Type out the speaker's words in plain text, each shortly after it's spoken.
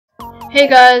Hey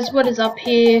guys, what is up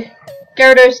here?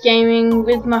 Gyarados Gaming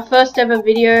with my first ever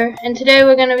video, and today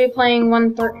we're going to be playing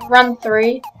Run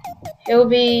 3. It will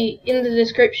be in the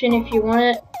description if you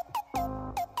want it.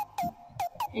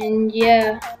 And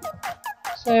yeah,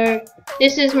 so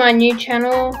this is my new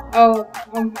channel.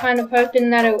 I'm kind of hoping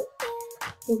that it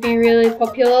will be really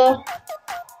popular.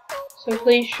 So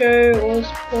please show all the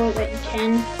support that you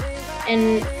can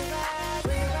and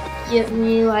get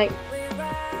me like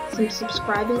some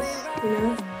subscribers, you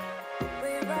know.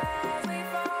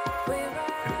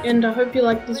 And I hope you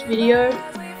like this video.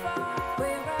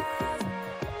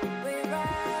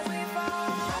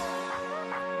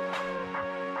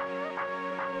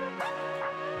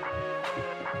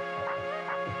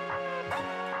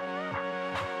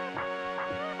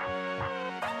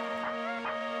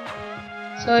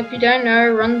 So if you don't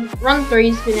know, Run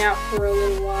 3's been out for a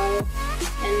little while,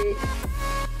 and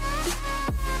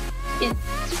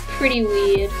it's pretty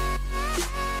weird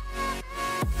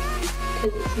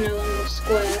because it's no longer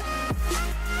square,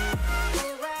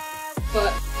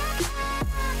 but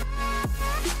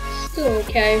still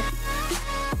okay.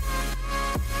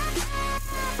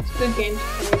 It's a good game to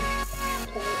play.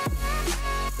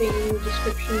 Be in the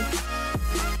description.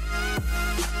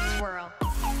 Swirl.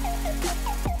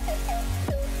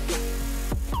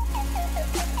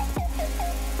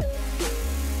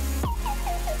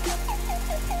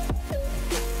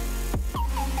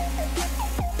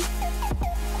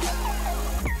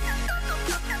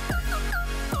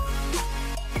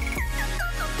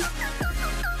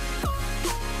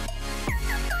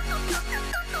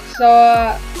 So,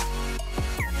 I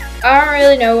don't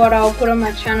really know what I'll put on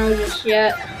my channel just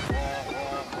yet.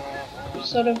 I'm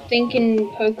sort of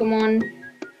thinking Pokemon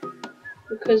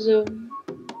because of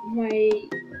my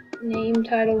name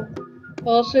title. I'll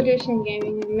also do some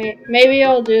gaming. Maybe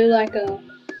I'll do like a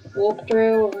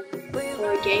walkthrough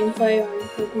or a gameplay on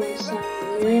Pokemon Sun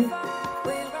and Moon,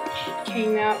 which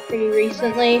came out pretty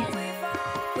recently.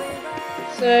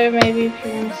 So maybe if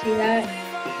you want to see that,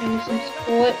 show me some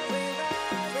support.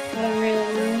 I don't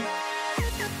really know,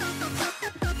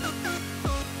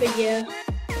 but yeah.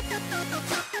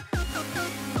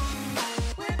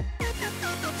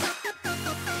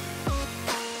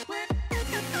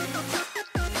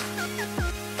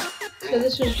 So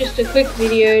this was just a quick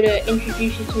video to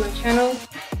introduce you to my channel,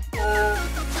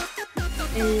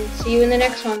 and see you in the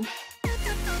next one.